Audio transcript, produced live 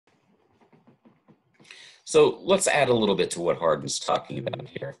So let's add a little bit to what Hardin's talking about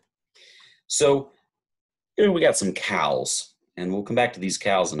here. So here we got some cows, and we'll come back to these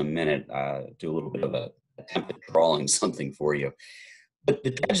cows in a minute, do a little bit of a attempt at drawing something for you. But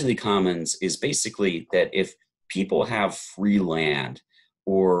the tragedy of the commons is basically that if people have free land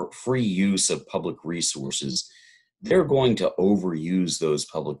or free use of public resources, they're going to overuse those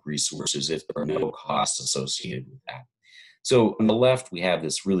public resources if there are no costs associated with that. So on the left, we have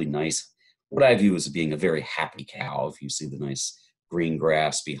this really nice, what I view as being a very happy cow. If you see the nice green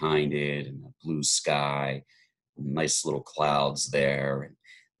grass behind it and the blue sky, nice little clouds there, and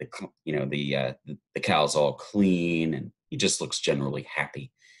the cow's all clean and he just looks generally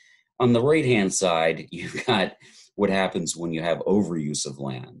happy. On the right hand side, you've got what happens when you have overuse of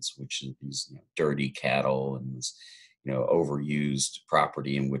lands, which is these dirty cattle and this overused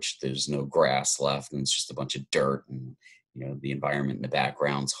property in which there's no grass left and it's just a bunch of dirt, and the environment in the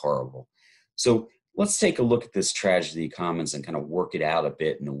background's horrible. So let's take a look at this tragedy of commons and kind of work it out a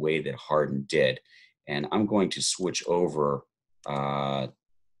bit in a way that Hardin did. And I'm going to switch over and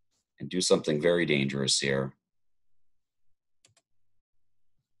do something very dangerous here.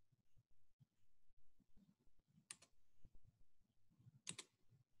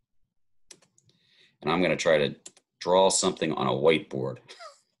 And I'm going to try to draw something on a whiteboard.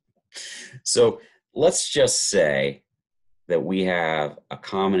 So let's just say that we have a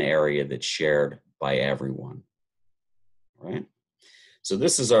common area that's shared by everyone, right? So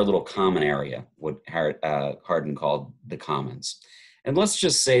this is our little common area, what Hardin called the commons. And let's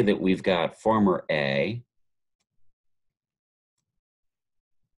just say that we've got farmer A,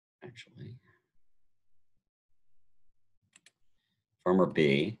 farmer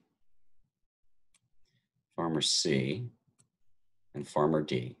B, farmer C, and farmer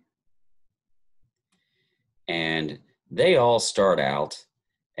D. And they all start out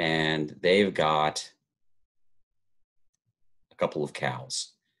and they've got a couple of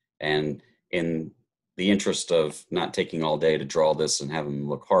cows. And in the interest of not taking all day to draw this and have them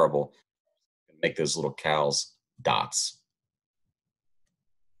look horrible, make those little cows dots.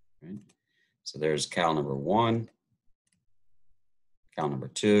 Right? So there's cow number 1, cow number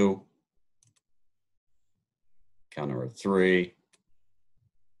 2, cow number 3,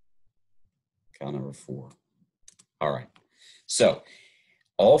 cow number 4. All right, so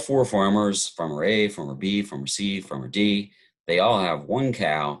all 4 farmers, farmer A, farmer B, farmer C, farmer D, they all have 1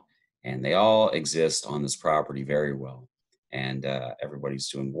 cow and they all exist on this property very well. And everybody's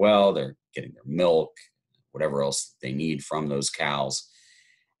doing well, they're getting their milk, whatever else they need from those cows.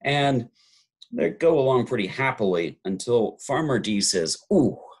 And they go along pretty happily until farmer D says,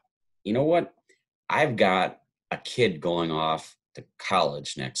 ooh, you know what? I've got a kid going off to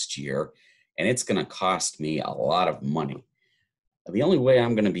college next year, and it's going to cost me a lot of money. The only way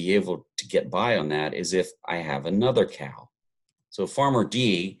I'm going to be able to get by on that is if I have another cow. So farmer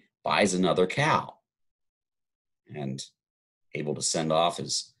D buys another cow and able to send off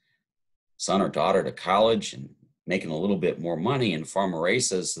his son or daughter to college and making a little bit more money. And farmer A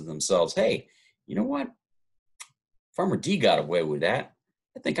says to themselves, hey, you know what? Farmer D got away with that.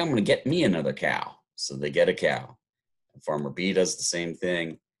 I think I'm going to get me another cow. So they get a cow. And farmer B does the same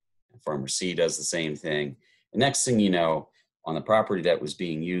thing. And farmer C does the same thing. The next thing you know, on the property that was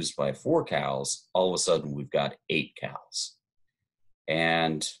being used by 4 cows, all of a sudden we've got 8 cows.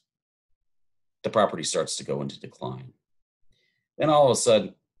 And the property starts to go into decline. Then all of a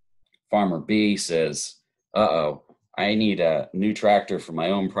sudden, farmer B says, uh-oh, I need a new tractor for my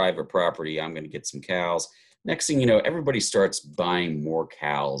own private property. I'm going to get some cows. Next thing you know, everybody starts buying more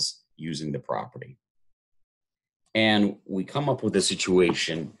cows using the property. And we come up with a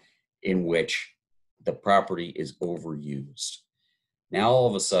situation in which the property is overused. Now, all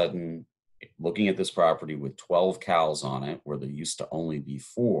of a sudden, looking at this property with 12 cows on it, where there used to only be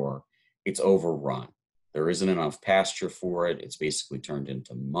 4, it's overrun. There isn't enough pasture for it. It's basically turned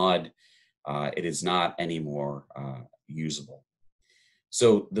into mud. It is not anymore usable.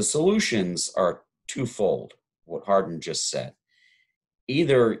 So the solutions are twofold, what Hardin just said.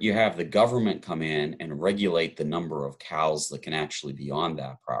 Either you have the government come in and regulate the number of cows that can actually be on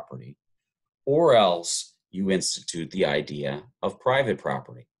that property, or else you institute the idea of private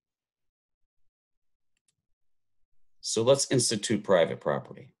property. So let's institute private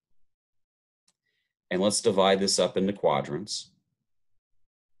property. And let's divide this up into quadrants.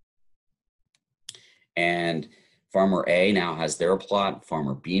 And farmer A now has their plot,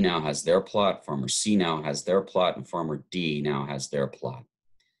 farmer B now has their plot, farmer C now has their plot, and farmer D now has their plot.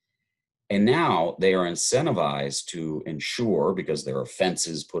 And now they are incentivized to ensure, because there are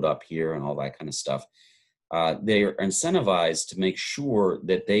fences put up here and all that kind of stuff, they are incentivized to make sure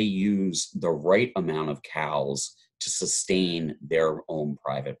that they use the right amount of cows to sustain their own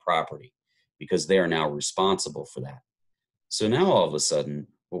private property, because they are now responsible for that. So now all of a sudden,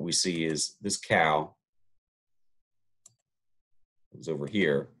 what we see is this cow is over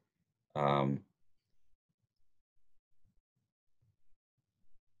here.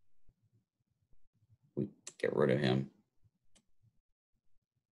 We get rid of him.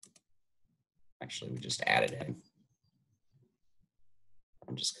 Actually, we just added him.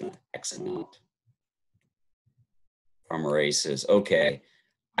 I'm just going to exit out. Farmer A says, okay,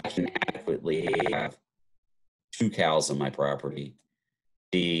 I can adequately have 2 cows on my property.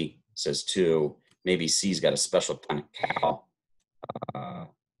 D says 2. Maybe C's got a special kind of cow.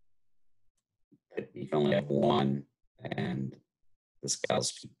 You can only have 1, and this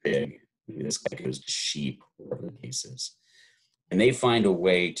cow's too big. Maybe this guy goes to sheep, whatever the case is. And they find a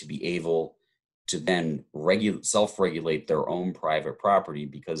way to be able to then self-regulate their own private property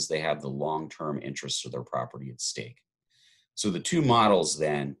because they have the long-term interests of their property at stake. So the 2 models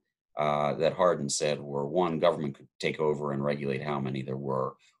then that Hardin said were, 1, government could take over and regulate how many there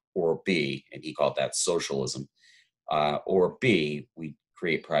were, or B, and he called that socialism, or B, we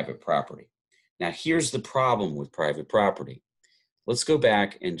create private property. Now here's the problem with private property. Let's go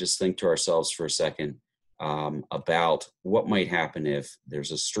back and just think to ourselves for a second about what might happen if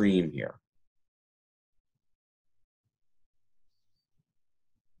there's a stream here.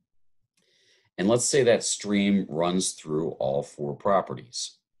 And let's say that stream runs through all 4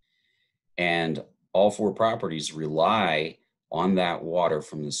 properties. And all 4 properties rely on that water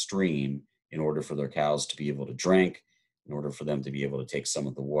from the stream in order for their cows to be able to drink, in order for them to be able to take some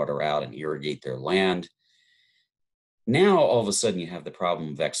of the water out and irrigate their land. Now, all of a sudden, you have the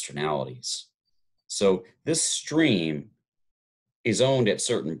problem of externalities. So this stream is owned at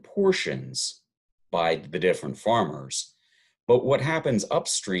certain portions by the different farmers, but what happens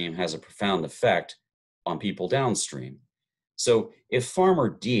upstream has a profound effect on people downstream. So if farmer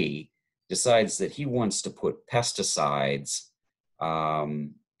D decides that he wants to put pesticides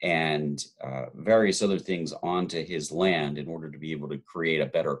and various other things onto his land in order to be able to create a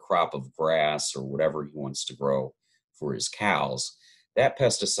better crop of grass or whatever he wants to grow for his cows, that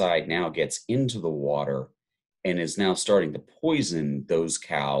pesticide now gets into the water and is now starting to poison those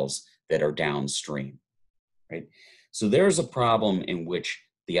cows that are downstream, right? So there's a problem in which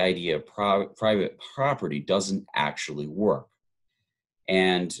the idea of private property doesn't actually work.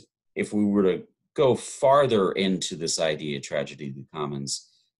 And if we were to go farther into this idea of tragedy of the commons,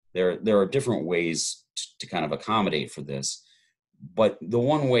 there are different ways to kind of accommodate for this. But the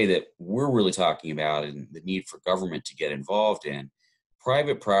one way that we're really talking about and the need for government to get involved in,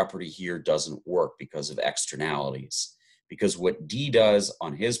 private property here doesn't work because of externalities. Because what D does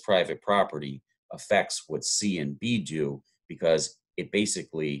on his private property affects what C and B do, because it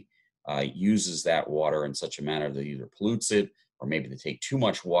basically uses that water in such a manner that either pollutes it, or maybe they take too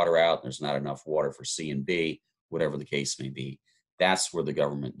much water out and there's not enough water for C and B, whatever the case may be. That's where the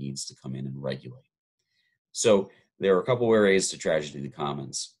government needs to come in and regulate. So there are a couple areas to tragedy of the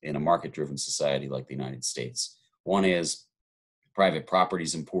commons in a market-driven society like the United States. One is private property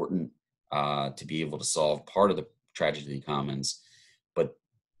is important to be able to solve part of the tragedy of the commons, but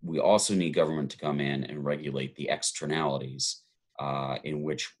we also need government to come in and regulate the externalities in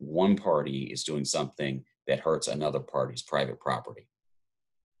which one party is doing something that hurts another party's private property.